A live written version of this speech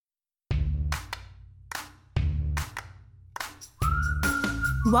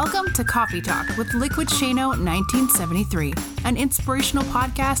Welcome to Coffee Talk with Liquid Shano 1973, an inspirational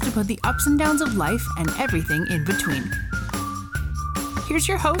podcast about the ups and downs of life and everything in between. Here's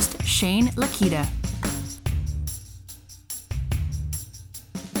your host, Shane Lakita.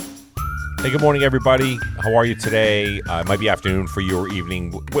 Hey, good morning, everybody. How are you today? It might be afternoon for you or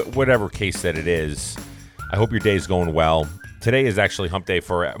evening, whatever case that it is. I hope your day is going well. Today is actually hump day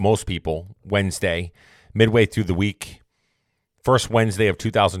for most people, Wednesday, midway through the week. First Wednesday of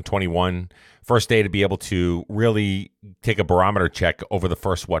 2021, first day to be able to really take a barometer check over the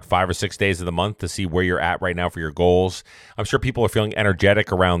first, 5 or 6 days of the month to see where you're at right now for your goals. I'm sure people are feeling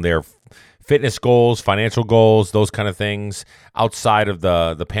energetic around their fitness goals, financial goals, those kind of things. Outside of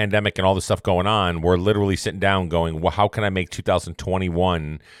the pandemic and all the stuff going on, we're literally sitting down going, well, how can I make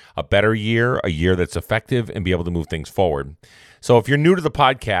 2021 a better year, a year that's effective, and be able to move things forward? So if you're new to the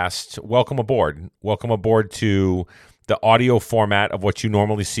podcast, welcome aboard. Welcome aboard to the audio format of what you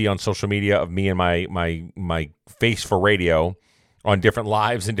normally see on social media of me and my face for radio on different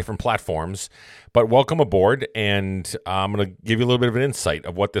lives and different platforms. But welcome aboard, and I'm going to give you a little bit of an insight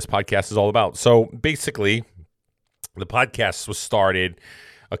of what this podcast is all about. So basically, the podcast was started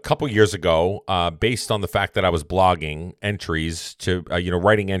a couple years ago based on the fact that I was blogging entries to,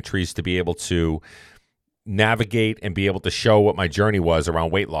 writing entries to be able to navigate and be able to show what my journey was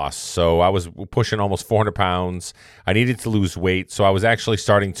around weight loss. So I was pushing almost 400 pounds. I needed to lose weight. So I was actually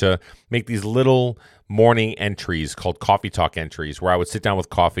starting to make these little morning entries called Coffee Talk entries, where I would sit down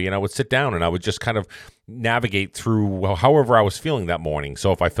with coffee and I would sit down and I would just kind of navigate through however I was feeling that morning.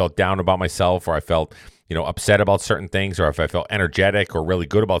 So if I felt down about myself, or I felt, upset about certain things, or if I felt energetic or really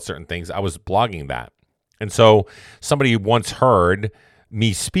good about certain things, I was blogging that. And so somebody once heard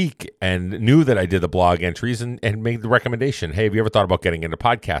me speak and knew that I did the blog entries and made the recommendation, hey, have you ever thought about getting into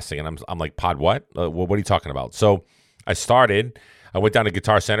podcasting? And I'm like, pod what? What are you talking about? So I went down to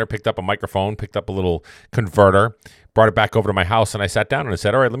Guitar Center, picked up a microphone, picked up a little converter, brought it back over to my house, and I sat down and I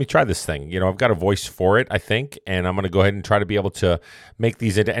said, all right, let me try this thing. I've got a voice for it, I think, and I'm going to go ahead and try to be able to make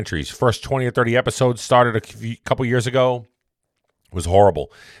these into entries. First 20 or 30 episodes started a couple years ago. It was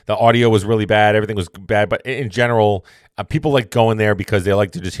horrible. The audio was really bad. Everything was bad. But in general, people like going there because they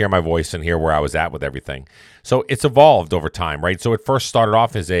like to just hear my voice and hear where I was at with everything. So it's evolved over time, right? So it first started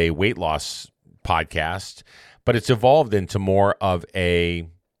off as a weight loss podcast, but it's evolved into more of a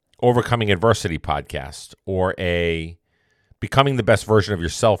overcoming adversity podcast, or a becoming the best version of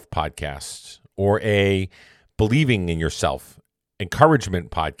yourself podcast, or a believing in yourself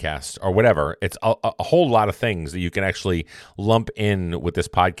encouragement podcast, or whatever. It's a whole lot of things that you can actually lump in with this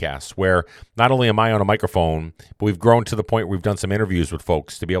podcast, where not only am I on a microphone, but we've grown to the point where we've done some interviews with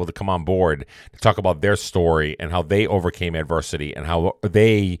folks to be able to come on board to talk about their story and how they overcame adversity and how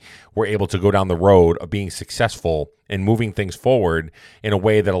they were able to go down the road of being successful and moving things forward in a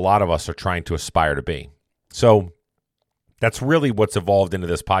way that a lot of us are trying to aspire to be. So that's really what's evolved into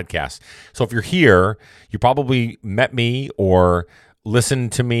this podcast. So if you're here, you probably met me or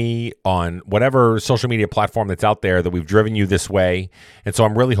listened to me on whatever social media platform that's out there that we've driven you this way. And so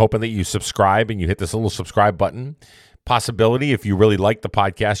I'm really hoping that you subscribe and you hit this little subscribe button. Possibility, if you really like the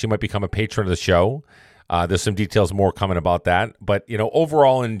podcast, you might become a patron of the show. There's some details more coming about that. But,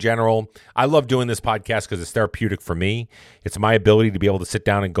 overall, in general, I love doing this podcast because it's therapeutic for me. It's my ability to be able to sit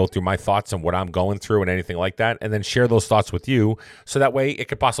down and go through my thoughts and what I'm going through and anything like that, and then share those thoughts with you, so that way it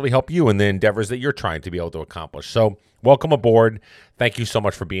could possibly help you in the endeavors that you're trying to be able to accomplish. So welcome aboard. Thank you so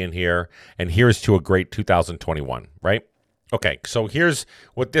much for being here. And here's to a great 2021, right? Okay, so here's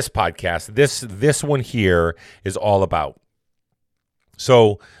what this podcast, this one here, is all about.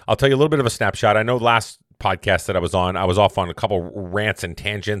 So I'll tell you a little bit of a snapshot. I know last podcast that I was off on a couple rants and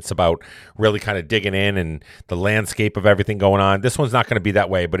tangents about really kind of digging in and the landscape of everything going on. This one's not going to be that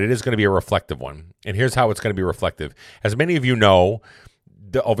way, but it is going to be a reflective one. And here's how it's going to be reflective. As many of you know,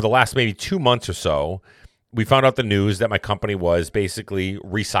 over the last maybe 2 months or so, we found out the news that my company was basically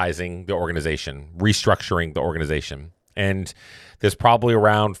resizing the organization, restructuring the organization. And there's probably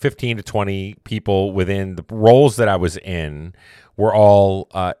around 15 to 20 people within the roles that I was in were all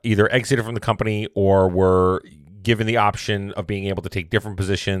either exited from the company or were given the option of being able to take different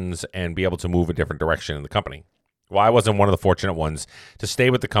positions and be able to move a different direction in the company. Well, I wasn't one of the fortunate ones to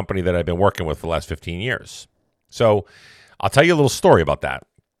stay with the company that I've been working with for the last 15 years. So I'll tell you a little story about that.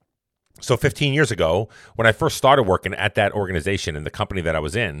 So 15 years ago, when I first started working at that organization in the company that I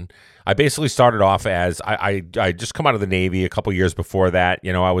was in, I basically started off as I just come out of the Navy a couple years before that.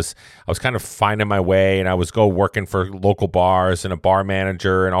 I was kind of finding my way, and I was working for local bars and a bar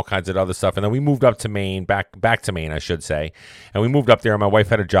manager and all kinds of other stuff. And then we moved up to Maine, back to Maine, I should say. And we moved up there, and my wife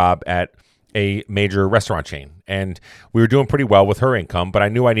had a job at a major restaurant chain. And we were doing pretty well with her income, but I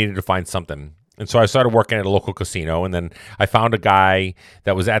knew I needed to find something. And so I started working at a local casino, and then I found a guy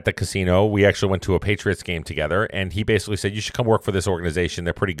that was at the casino. We actually went to a Patriots game together, and he basically said, you should come work for this organization.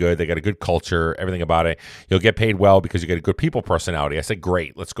 They're pretty good. They got a good culture, everything about it. You'll get paid well because you get a good people personality. I said,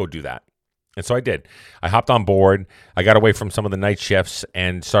 great, let's go do that. And so I did. I hopped on board. I got away from some of the night shifts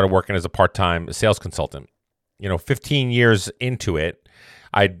and started working as a part-time sales consultant. 15 years into it,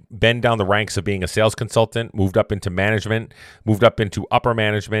 I'd been down the ranks of being a sales consultant, moved up into management, moved up into upper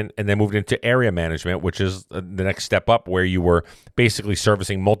management, and then moved into area management, which is the next step up, where you were basically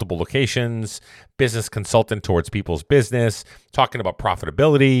servicing multiple locations, business consultant towards people's business, talking about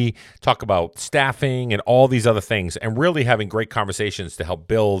profitability, talk about staffing and all these other things, and really having great conversations to help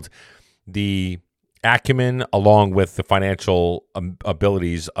build the acumen along with the financial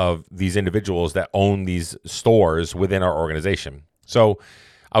abilities of these individuals that own these stores within our organization. So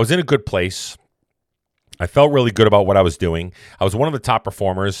I was in a good place. I felt really good about what I was doing. I was one of the top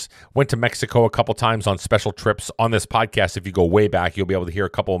performers. Went to Mexico a couple times on special trips. On this podcast, if you go way back, you'll be able to hear a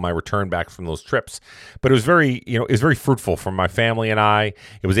couple of my return back from those trips. But it was very, it was very fruitful for my family and I.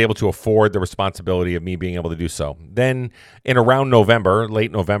 It was able to afford the responsibility of me being able to do so. Then in around November,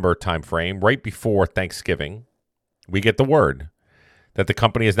 late November timeframe, right before Thanksgiving, we get the word that the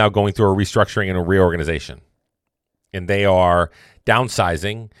company is now going through a restructuring and a reorganization. And they are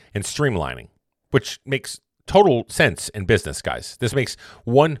downsizing and streamlining, which makes total sense in business, guys. This makes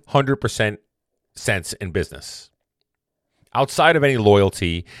 100% sense in business. Outside of any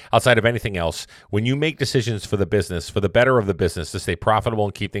loyalty, outside of anything else, when you make decisions for the business, for the better of the business, to stay profitable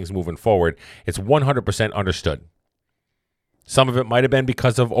and keep things moving forward, it's 100% understood. Some of it might have been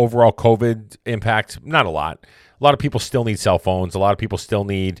because of overall COVID impact, not a lot. A lot of people still need cell phones. A lot of people still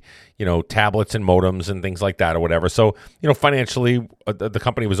need, tablets and modems and things like that or whatever. So, financially, the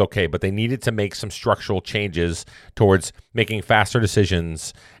company was okay, but they needed to make some structural changes towards making faster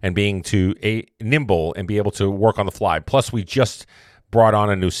decisions and being nimble and be able to work on the fly. Plus, we just brought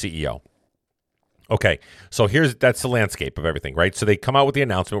on a new CEO. Okay, so that's the landscape of everything, right? So they come out with the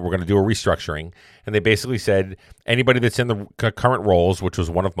announcement, we're going to do a restructuring, and they basically said, anybody that's in the current roles, which was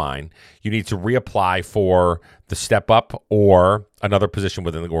one of mine, you need to reapply for the step up or another position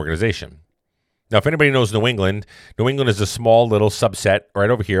within the organization. Now, if anybody knows New England is a small little subset right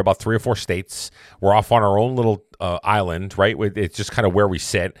over here, about 3 or 4 states. We're off on our own little island, right? It's just kind of where we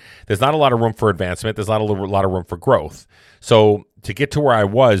sit. There's not a lot of room for advancement. There's not a lot of room for growth. So to get to where I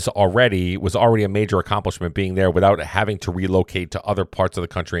was already a major accomplishment, being there without having to relocate to other parts of the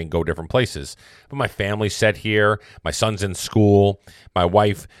country and go different places. But my family's set here. My son's in school. My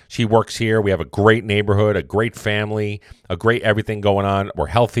wife, she works here. We have a great neighborhood, a great family, a great everything going on. We're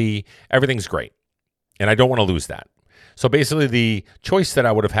healthy. Everything's great. And I don't want to lose that. So basically the choice that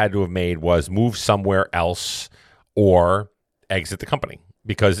I would have had to have made was move somewhere else or exit the company,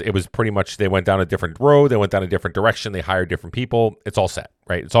 because it was pretty much, they went down a different road. They went down a different direction. They hired different people. It's all set,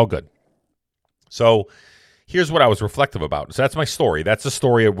 right? It's all good. So here's what I was reflective about. So that's my story. That's the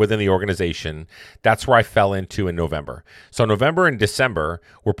story within the organization. That's where I fell into in November. So November and December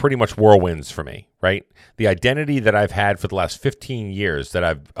were pretty much whirlwinds for me, right? The identity that I've had for the last 15 years that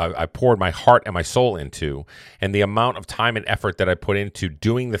I've poured my heart and my soul into, and the amount of time and effort that I put into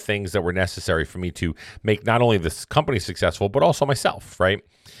doing the things that were necessary for me to make not only this company successful, but also myself, right?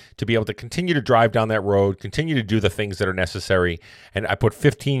 To be able to continue to drive down that road, continue to do the things that are necessary. And I put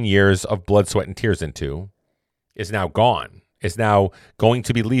 15 years of blood, sweat, and tears into, is now gone, is now going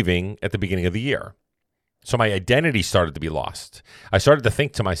to be leaving at the beginning of the year. So my identity started to be lost. I started to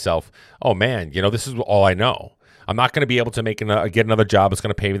think to myself, oh man, this is all I know. I'm not going to be able to get another job that's going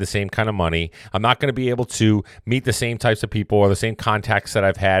to pay me the same kind of money. I'm not going to be able to meet the same types of people or the same contacts that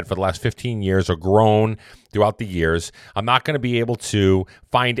I've had for the last 15 years or grown throughout the years. I'm not going to be able to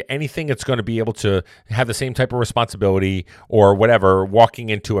find anything that's going to be able to have the same type of responsibility or whatever walking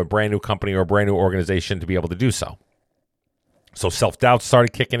into a brand new company or a brand new organization to be able to do so. So self-doubt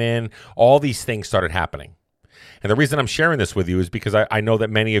started kicking in. All these things started happening. And the reason I'm sharing this with you is because I know that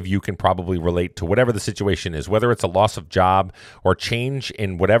many of you can probably relate to whatever the situation is, whether it's a loss of job or change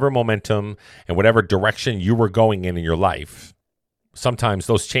in whatever momentum and whatever direction you were going in your life. Sometimes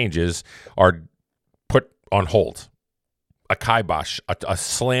those changes are put on hold. A kibosh, a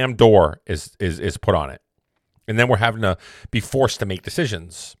slam door is put on it. And then we're having to be forced to make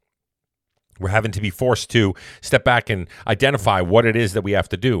decisions. We're having to be forced to step back and identify what it is that we have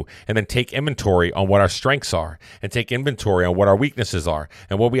to do, and then take inventory on what our strengths are, and take inventory on what our weaknesses are,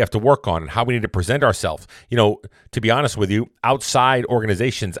 and what we have to work on, and how we need to present ourselves. To be honest with you, outside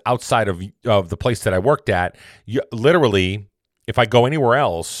organizations, outside of the place that I worked at, literally, if I go anywhere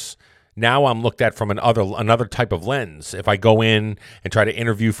else, Now I'm looked at from another type of lens. If I go in and try to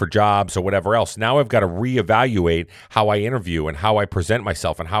interview for jobs or whatever else, now I've got to reevaluate how I interview and how I present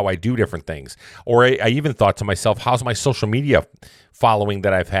myself and how I do different things. Or I even thought to myself, how's my social media following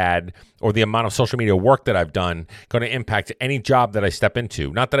that I've had or the amount of social media work that I've done going to impact any job that I step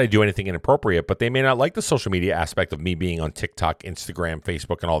into? Not that I do anything inappropriate, but they may not like the social media aspect of me being on TikTok, Instagram,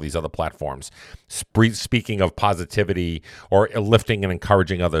 Facebook, and all these other platforms. Speaking of positivity or lifting and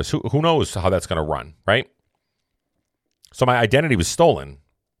encouraging others, who knows how that's going to run, right? So my identity was stolen.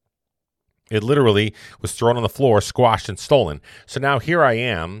 It literally was thrown on the floor, squashed, and stolen. So now here I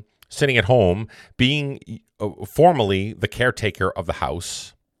am sitting at home being formerly the caretaker of the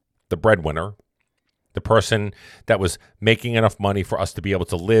house, the breadwinner, the person that was making enough money for us to be able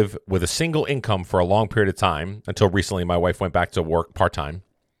to live with a single income for a long period of time until recently my wife went back to work part-time.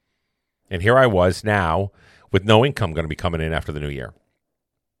 And here I was now with no income going to be coming in after the new year.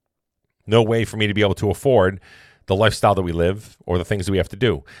 No way for me to be able to afford the lifestyle that we live or the things that we have to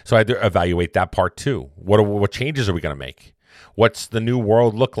do. So I had to evaluate that part too. What changes are we going to make? What's the new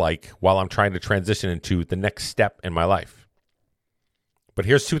world look like while I'm trying to transition into the next step in my life? But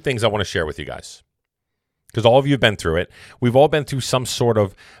here's two things I want to share with you guys. Because all of you have been through it. We've all been through some sort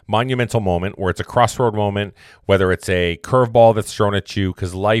of monumental moment where it's a crossroad moment, whether it's a curveball that's thrown at you,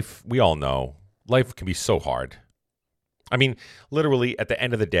 because life, we all know, life can be so hard. I mean, literally at the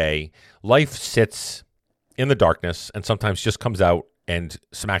end of the day, life sits in the darkness and sometimes just comes out and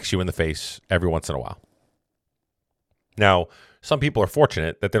smacks you in the face every once in a while. Now, some people are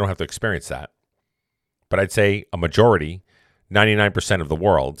fortunate that they don't have to experience that. But I'd say a majority, 99% of the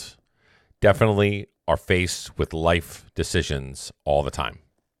world, definitely are faced with life decisions all the time.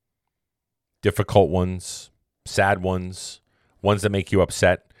 Difficult ones, sad ones, ones that make you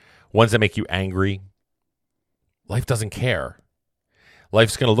upset, ones that make you angry. Life doesn't care.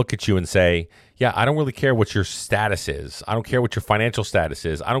 Life's going to look at you and say, yeah, I don't really care what your status is. I don't care what your financial status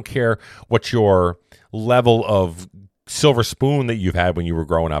is. I don't care what your level of silver spoon that you've had when you were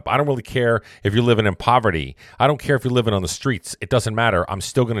growing up. I don't really care if you're living in poverty. I don't care if you're living on the streets. It doesn't matter. I'm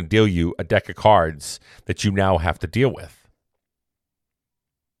still going to deal you a deck of cards that you now have to deal with.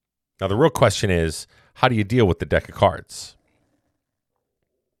 Now, the real question is, how do you deal with the deck of cards?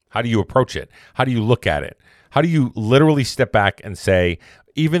 How do you approach it? How do you look at it? How do you literally step back and say,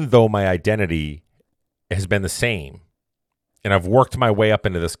 even though my identity has been the same and I've worked my way up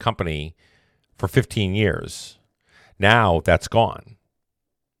into this company for 15 years, now that's gone.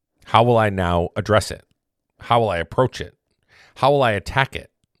 How will I now address it? How will I approach it? How will I attack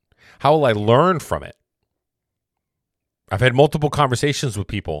it? How will I learn from it? I've had multiple conversations with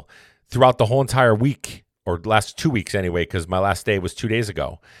people throughout the whole entire week, or last 2 weeks anyway, because my last day was 2 days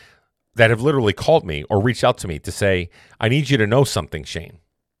ago, that have literally called me or reached out to me to say, I need you to know something, Shane.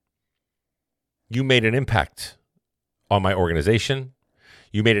 You made an impact on my organization.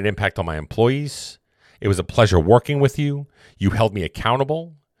 You made an impact on my employees. It was a pleasure working with you. You held me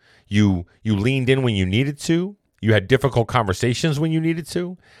accountable. You leaned in when you needed to. You had difficult conversations when you needed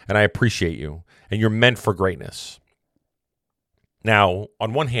to. And I appreciate you. And you're meant for greatness. Now,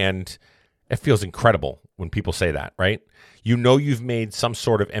 on one hand, it feels incredible when people say that, right? You know you've made some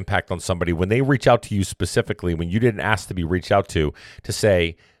sort of impact on somebody when they reach out to you specifically, when you didn't ask to be reached out to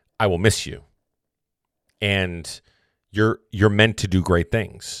say, I will miss you. And you're meant to do great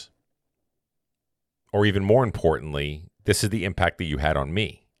things. Or even more importantly, this is the impact that you had on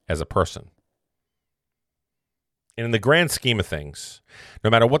me as a person. And in the grand scheme of things, no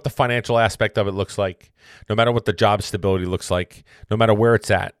matter what the financial aspect of it looks like, no matter what the job stability looks like, no matter where it's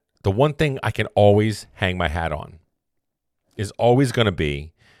at, the one thing I can always hang my hat on is always going to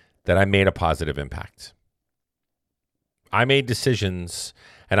be that I made a positive impact. I made decisions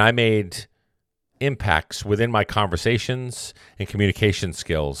and I made impacts within my conversations and communication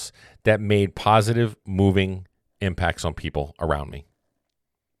skills that made positive, moving impacts on people around me.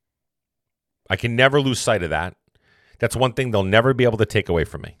 I can never lose sight of that. That's one thing they'll never be able to take away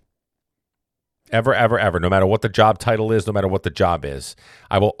from me. Ever, ever, ever. No matter what the job title is, no matter what the job is,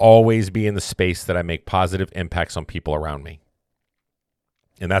 I will always be in the space that I make positive impacts on people around me.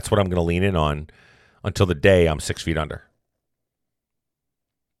 And that's what I'm going to lean in on until the day I'm 6 feet under.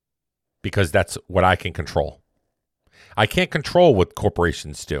 Because that's what I can control. I can't control what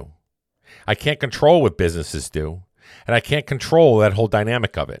corporations do. I can't control what businesses do. And I can't control that whole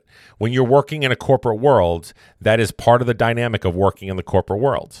dynamic of it. When you're working in a corporate world, that is part of the dynamic of working in the corporate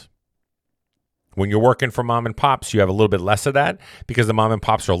world. When you're working for mom and pops, you have a little bit less of that because the mom and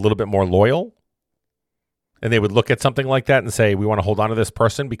pops are a little bit more loyal. And they would look at something like that and say, we want to hold on to this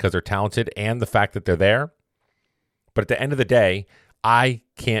person because they're talented and the fact that they're there. But at the end of the day, I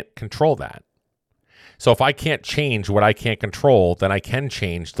can't control that. So if I can't change what I can't control, then I can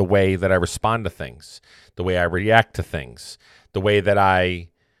change the way that I respond to things, the way I react to things, the way that I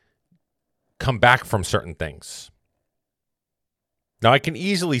come back from certain things. Now, I can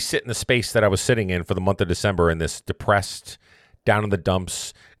easily sit in the space that I was sitting in for the month of December in this depressed, down in the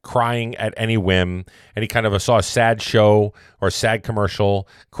dumps, crying at any whim, saw a sad show or a sad commercial,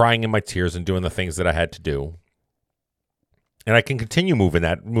 crying in my tears and doing the things that I had to do. And I can continue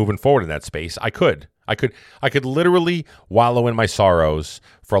moving forward in that space. I could literally wallow in my sorrows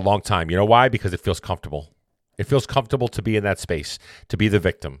for a long time. You know why? Because it feels comfortable. It feels comfortable to be in that space, to be the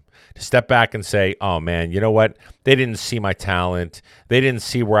victim, to step back and say, oh man, you know what? They didn't see my talent. They didn't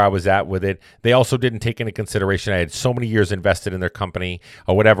see where I was at with it. They also didn't take into consideration I had so many years invested in their company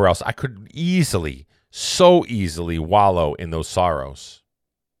or whatever else. I could so easily wallow in those sorrows.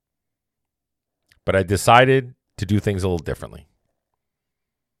 But I decided to do things a little differently.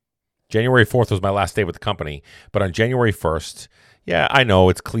 January 4th was my last day with the company, but on January 1st, yeah, I know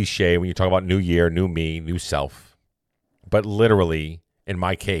it's cliche when you talk about new year, new me, new self. But literally, in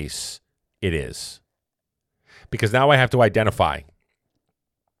my case, it is. Because now I have to identify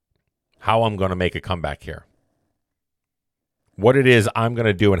how I'm going to make a comeback here. What it is I'm going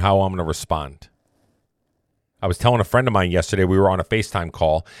to do and how I'm going to respond. I was telling a friend of mine yesterday, we were on a FaceTime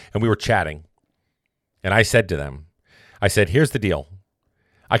call, and we were chatting. And I said to them, here's the deal.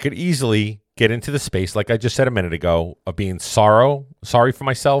 I could easily get into the space, like I just said a minute ago, of being sorry for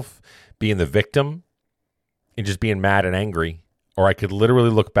myself, being the victim, and just being mad and angry. Or I could literally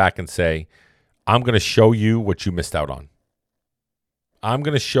look back and say, I'm going to show you what you missed out on. I'm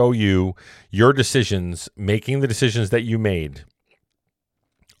going to show you your decisions, making the decisions that you made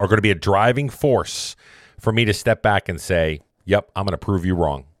are going to be a driving force for me to step back and say, yep, I'm going to prove you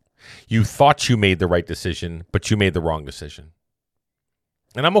wrong. You thought you made the right decision, but you made the wrong decision.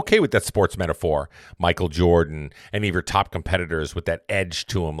 And I'm okay with that sports metaphor. Michael Jordan, any of your top competitors with that edge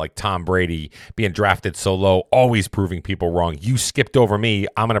to them, like Tom Brady being drafted so low, always proving people wrong. You skipped over me.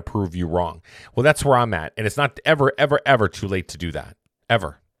 I'm going to prove you wrong. Well, that's where I'm at. And it's not ever, ever, ever too late to do that.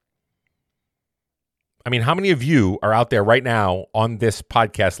 Ever. I mean, how many of you are out there right now on this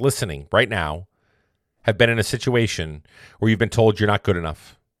podcast listening right now have been in a situation where you've been told you're not good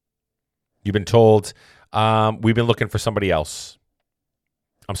enough? You've been told, we've been looking for somebody else.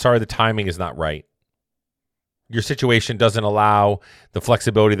 I'm sorry, the timing is not right. Your situation doesn't allow the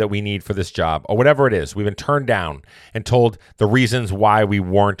flexibility that we need for this job, or whatever it is. We've been turned down and told the reasons why we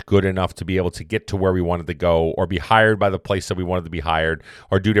weren't good enough to be able to get to where we wanted to go, or be hired by the place that we wanted to be hired,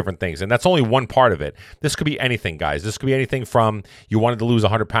 or do different things. And that's only one part of it. This could be anything, guys. This could be anything from you wanted to lose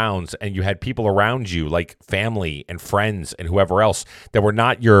 100 pounds and you had people around you, like family and friends and whoever else, that were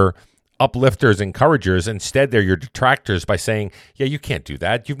not your uplifters, encouragers. Instead, they're your detractors by saying, yeah, you can't do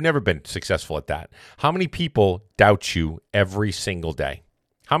that. You've never been successful at that. How many people doubt you every single day?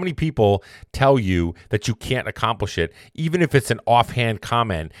 How many people tell you that you can't accomplish it, even if it's an offhand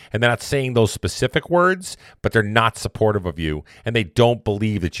comment and they're not saying those specific words, but they're not supportive of you and they don't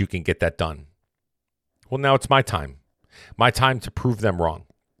believe that you can get that done? Well, now it's my time to prove them wrong.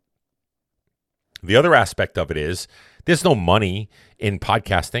 The other aspect of it is there's no money in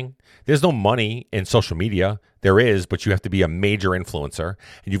podcasting. There's no money in social media. There is, but you have to be a major influencer.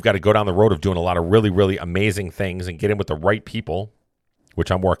 And you've got to go down the road of doing a lot of really, really amazing things and get in with the right people, which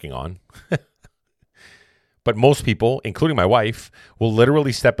I'm working on. But most people, including my wife, will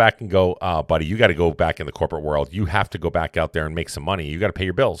literally step back and go, buddy, you got to go back in the corporate world. You have to go back out there and make some money. You got to pay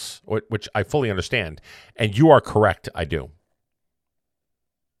your bills, which I fully understand. And you are correct, I do.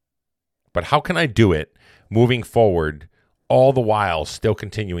 But how can I do it moving forward, all the while still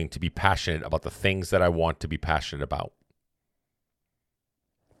continuing to be passionate about the things that I want to be passionate about?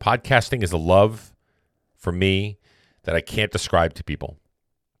 Podcasting is a love for me that I can't describe to people.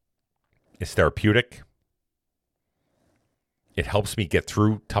 It's therapeutic. It helps me get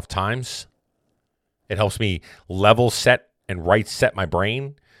through tough times. It helps me level set and right set my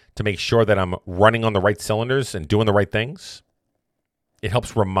brain to make sure that I'm running on the right cylinders and doing the right things. It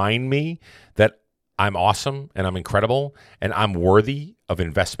helps remind me that I'm awesome and I'm incredible and I'm worthy of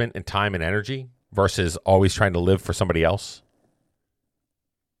investment in time and energy versus always trying to live for somebody else.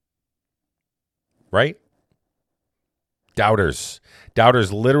 Right? Doubters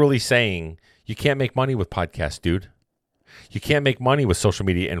literally saying, you can't make money with podcasts, dude. You can't make money with social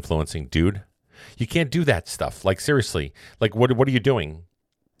media influencing, dude. You can't do that stuff. Like, seriously, like what are you doing?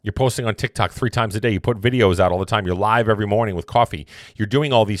 You're posting on TikTok 3 times a day. You put videos out all the time. You're live every morning with coffee. You're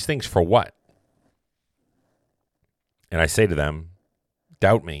doing all these things for what? And I say to them,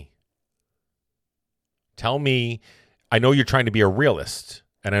 doubt me. Tell me I know you're trying to be a realist,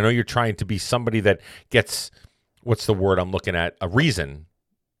 and I know you're trying to be somebody that gets, what's the word I'm looking at, a reason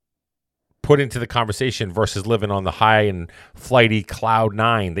put into the conversation versus living on the high and flighty cloud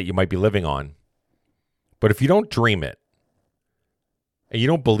nine that you might be living on. But if you don't dream it, and you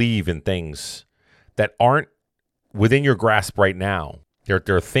don't believe in things that aren't within your grasp right now,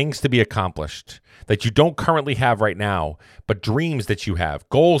 there are things to be accomplished that you don't currently have right now, but dreams that you have,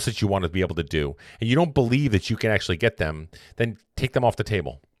 goals that you want to be able to do, and you don't believe that you can actually get them, then take them off the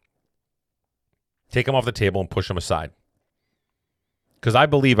table. Take them off the table and push them aside. Because I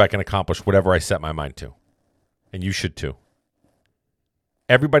believe I can accomplish whatever I set my mind to. And you should too.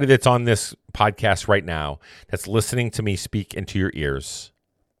 Everybody that's on this podcast right now, that's listening to me speak into your ears,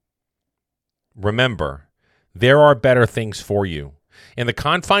 remember, there are better things for you. In the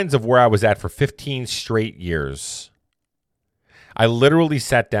confines of where I was at for 15 straight years, I literally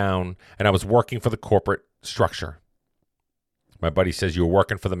sat down and I was working for the corporate structure. My buddy says, you were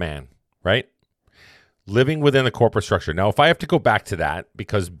working for the man, right? Living within the corporate structure. Now, if I have to go back to that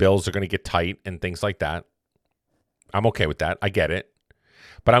because bills are going to get tight and things like that, I'm okay with that. I get it.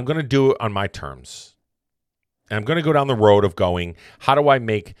 But I'm going to do it on my terms. And I'm going to go down the road of going, how do I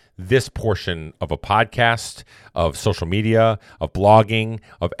make this portion of a podcast, of social media, of blogging,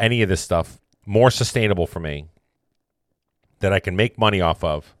 of any of this stuff more sustainable for me that I can make money off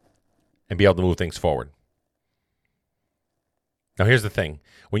of and be able to move things forward? Now, here's the thing.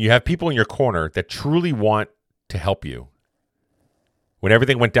 When you have people in your corner that truly want to help you, when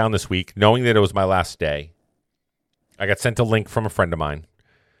everything went down this week, knowing that it was my last day, I got sent a link from a friend of mine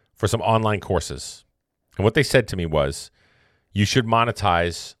for some online courses. And what they said to me was, you should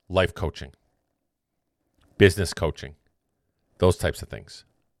monetize life coaching, business coaching, those types of things.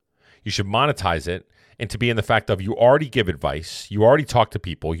 You should monetize it, and to be in the fact of you already give advice, you already talk to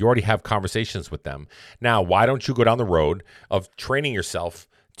people, you already have conversations with them. Now, why don't you go down the road of training yourself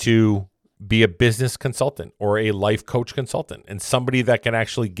to be a business consultant or a life coach consultant and somebody that can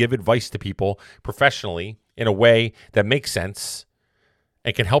actually give advice to people professionally in a way that makes sense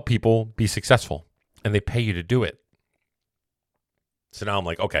and can help people be successful, and they pay you to do it. So now I'm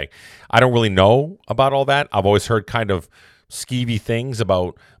like, okay, I don't really know about all that. I've always heard kind of skeevy things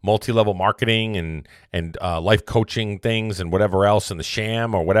about multi-level marketing and life coaching things and whatever else, and the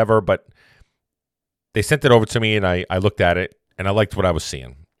sham or whatever, but they sent it over to me and I looked at it and I liked what I was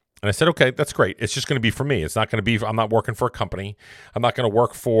seeing. And I said, okay, that's great. It's just going to be for me. It's not going to be, I'm not working for a company. I'm not going to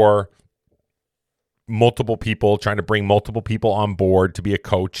work for multiple people, trying to bring multiple people on board to be a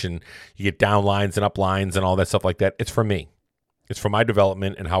coach, and you get downlines and uplines and all that stuff like that. It's for me. It's for my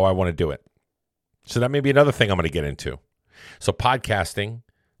development and how I want to do it. So that may be another thing I'm going to get into. So podcasting,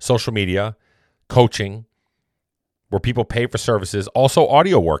 social media, coaching, where people pay for services, also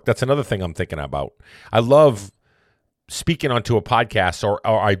audio work. That's another thing I'm thinking about. I love speaking onto a podcast, or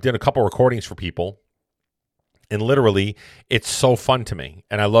I did a couple recordings for people, and literally it's so fun to me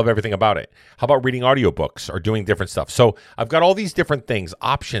and I love everything about it. How about reading audiobooks or doing different stuff? So I've got all these different things,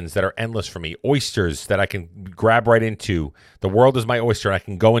 options that are endless for me, oysters that I can grab right into. The world is my oyster and I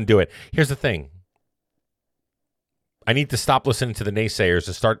can go and do it. Here's the thing. I need to stop listening to the naysayers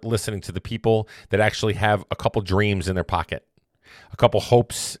and start listening to the people that actually have a couple dreams in their pocket, a couple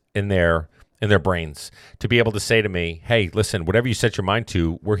hopes in their brains, to be able to say to me, hey, listen, whatever you set your mind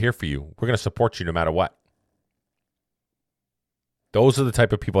to, we're here for you. We're going to support you no matter what. Those are the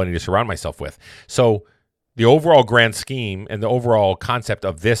type of people I need to surround myself with. So the overall grand scheme and the overall concept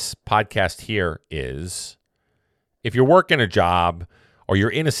of this podcast here is, if you're working a job or you're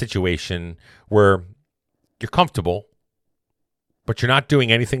in a situation where you're comfortable, but you're not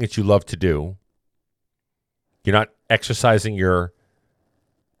doing anything that you love to do, you're not exercising your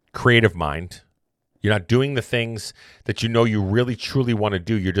creative mind, you're not doing the things that you know you really truly want to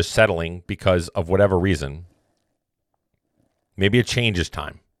do, you're just settling because of whatever reason, maybe a change is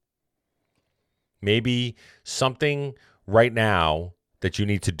time. Maybe something right now that you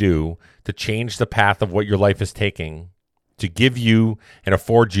need to do to change the path of what your life is taking, to give you and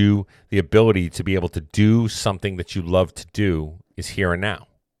afford you the ability to be able to do something that you love to do, is here and now.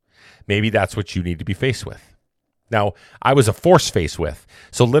 Maybe that's what you need to be faced with. Now, I was forced with.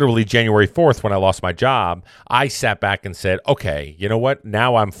 So literally January 4th, when I lost my job, I sat back and said, okay, you know what?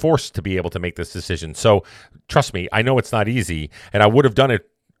 Now I'm forced to be able to make this decision. So trust me, I know it's not easy, and I would have done it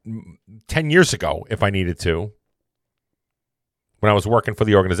 10 years ago if I needed to, when I was working for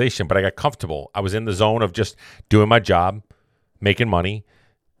the organization, but I got comfortable. I was in the zone of just doing my job, making money,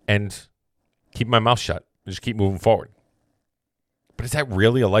 and keeping my mouth shut. Just keep moving forward. But is that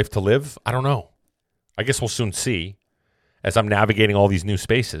really a life to live? I don't know. I guess we'll soon see as I'm navigating all these new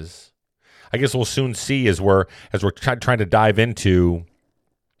spaces. I guess we'll soon see as we're trying to dive into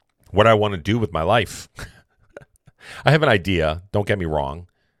what I want to do with my life. I have an idea. Don't get me wrong.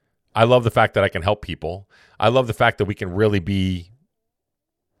 I love the fact that I can help people. I love the fact that we can really be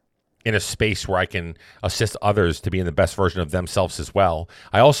in a space where I can assist others to be in the best version of themselves as well.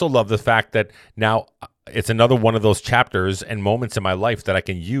 I also love the fact that now it's another one of those chapters and moments in my life that I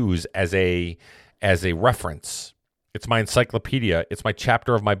can use as a reference. It's my encyclopedia. It's my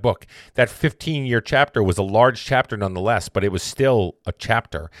chapter of my book. That 15-year chapter was a large chapter nonetheless, but it was still a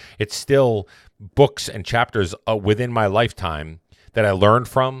chapter. It's still books and chapters within my lifetime that I learned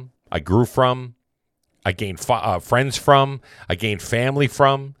from, I grew from, I gained friends from, I gained family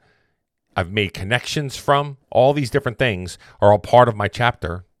from, I've made connections from. All these different things are all part of my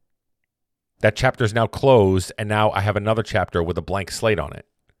chapter. That chapter is now closed, and now I have another chapter with a blank slate on it.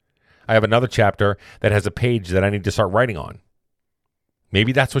 I have another chapter that has a page that I need to start writing on.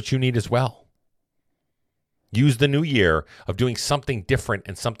 Maybe that's what you need as well. Use the new year of doing something different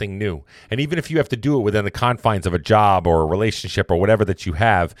and something new. And even if you have to do it within the confines of a job or a relationship or whatever that you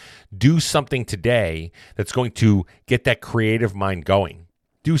have, do something today that's going to get that creative mind going.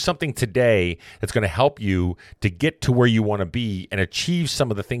 Do something today that's going to help you to get to where you want to be and achieve some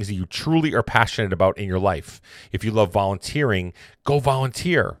of the things that you truly are passionate about in your life. If you love volunteering, go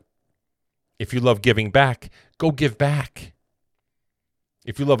volunteer. If you love giving back, go give back.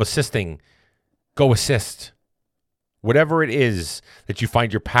 If you love assisting, go assist. Whatever it is that you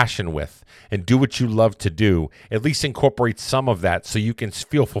find your passion with and do what you love to do, at least incorporate some of that so you can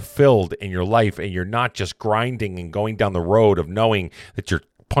feel fulfilled in your life and you're not just grinding and going down the road of knowing that you're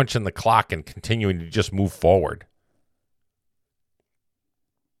punching the clock and continuing to just move forward.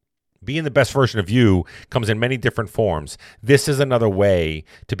 Being the best version of you comes in many different forms. This is another way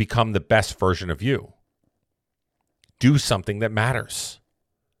to become the best version of you. Do something that matters.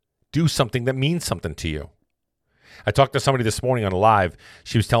 Do something that means something to you. I talked to somebody this morning on a live.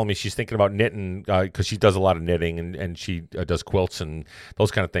 She was telling me she's thinking about knitting because she does a lot of knitting and she does quilts and those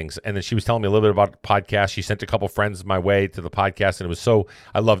kind of things. And then she was telling me a little bit about the podcast. She sent a couple friends my way to the podcast, and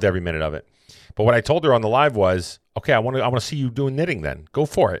I loved every minute of it. But what I told her on the live was, okay, I want to see you doing knitting then. Go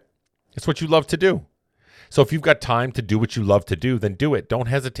for it. It's what you love to do. So if you've got time to do what you love to do, then do it. Don't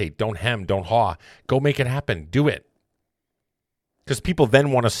hesitate. Don't hem. Don't haw. Go make it happen. Do it. Because people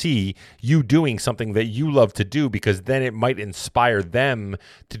then want to see you doing something that you love to do, because then it might inspire them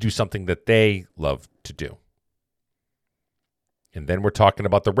to do something that they love to do. And then we're talking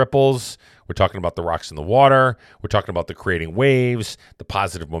about the ripples. We're talking about the rocks in the water. We're talking about the creating waves, the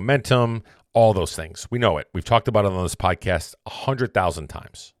positive momentum, all those things. We know it. We've talked about it on this podcast 100,000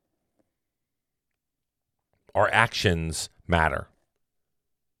 times. Our actions matter.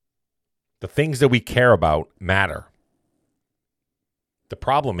 The things that we care about matter. The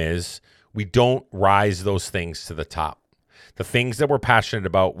problem is we don't rise those things to the top. The things that we're passionate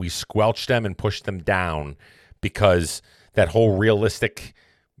about, we squelch them and push them down because that whole realistic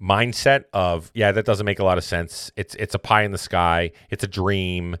mindset of, yeah, that doesn't make a lot of sense. It's a pie in the sky. It's a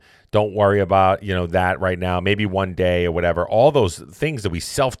dream. Don't worry about, that right now. Maybe one day or whatever. All those things that we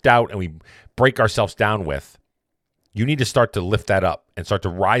self-doubt and we break ourselves down with. You need to start to lift that up and start to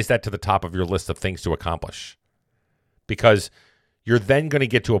rise that to the top of your list of things to accomplish. Because you're then going to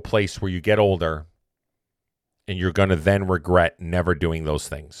get to a place where you get older and you're going to then regret never doing those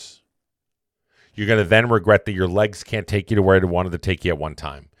things. You're going to then regret that your legs can't take you to where they wanted to take you at one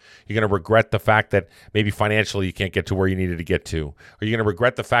time. You're going to regret the fact that maybe financially you can't get to where you needed to get to. Or you're going to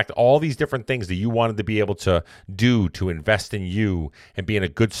regret the fact that all these different things that you wanted to be able to do to invest in you and be in a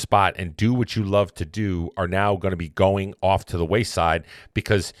good spot and do what you love to do are now going to be going off to the wayside,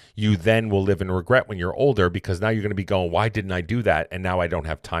 because you then will live in regret when you're older, because now you're going to be going, why didn't I do that? And now I don't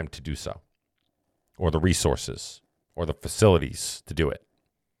have time to do so, or the resources or the facilities to do it.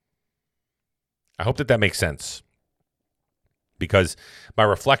 I hope that makes sense, because my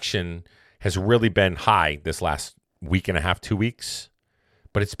reflection has really been high this last week and a half, 2 weeks,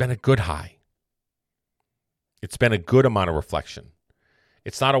 but it's been a good high. It's been a good amount of reflection.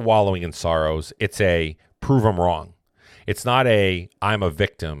 It's not a wallowing in sorrows. It's a prove them wrong. It's not a I'm a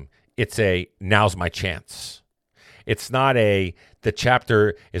victim. It's a now's my chance. It's not a the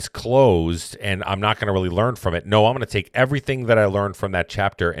chapter is closed and I'm not going to really learn from it. No, I'm going to take everything that I learned from that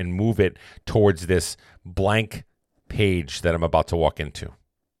chapter and move it towards this blank page that I'm about to walk into.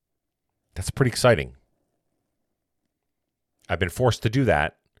 That's pretty exciting. I've been forced to do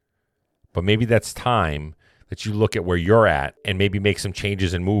that, but maybe that's time that you look at where you're at and maybe make some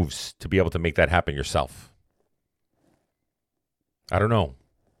changes and moves to be able to make that happen yourself. I don't know.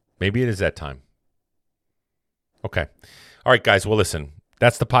 Maybe it is that time. Okay. All right, guys. Well, listen,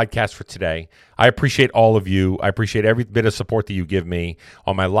 that's the podcast for today. I appreciate all of you. I appreciate every bit of support that you give me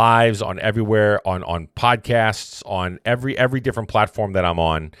on my lives, on everywhere, on podcasts, on every different platform that I'm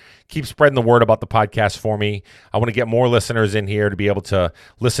on. Keep spreading the word about the podcast for me. I want to get more listeners in here to be able to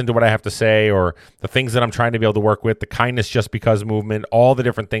listen to what I have to say, or the things that I'm trying to be able to work with, the Kindness Just Because movement, all the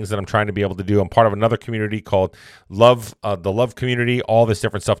different things that I'm trying to be able to do. I'm part of another community called Love, the Love Community, all this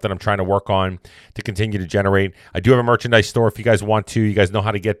different stuff that I'm trying to work on to continue to generate. I do have a merchandise store if you guys want to. You guys know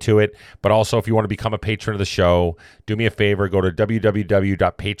how to get to it. But also, if you want to become a patron of the show, do me a favor, go to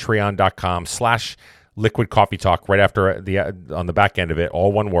www.patreon.com/Liquid Coffee Talk right after on the back end of it,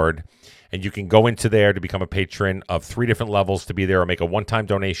 all one word. And you can go into there to become a patron of 3 different levels to be there or make a one-time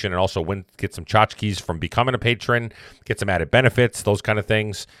donation, and also get some tchotchkes from becoming a patron, get some added benefits, those kind of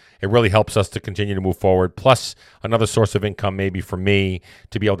things. It really helps us to continue to move forward. Plus, another source of income maybe for me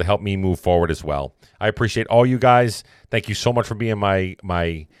to be able to help me move forward as well. I appreciate all you guys. Thank you so much for being my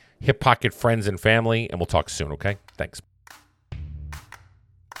hip pocket friends and family, and we'll talk soon, okay? Thanks.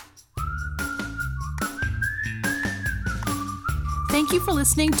 Thank you for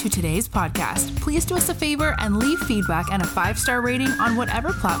listening to today's podcast. Please do us a favor and leave feedback and a 5-star rating on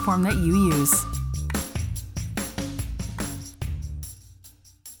whatever platform that you use.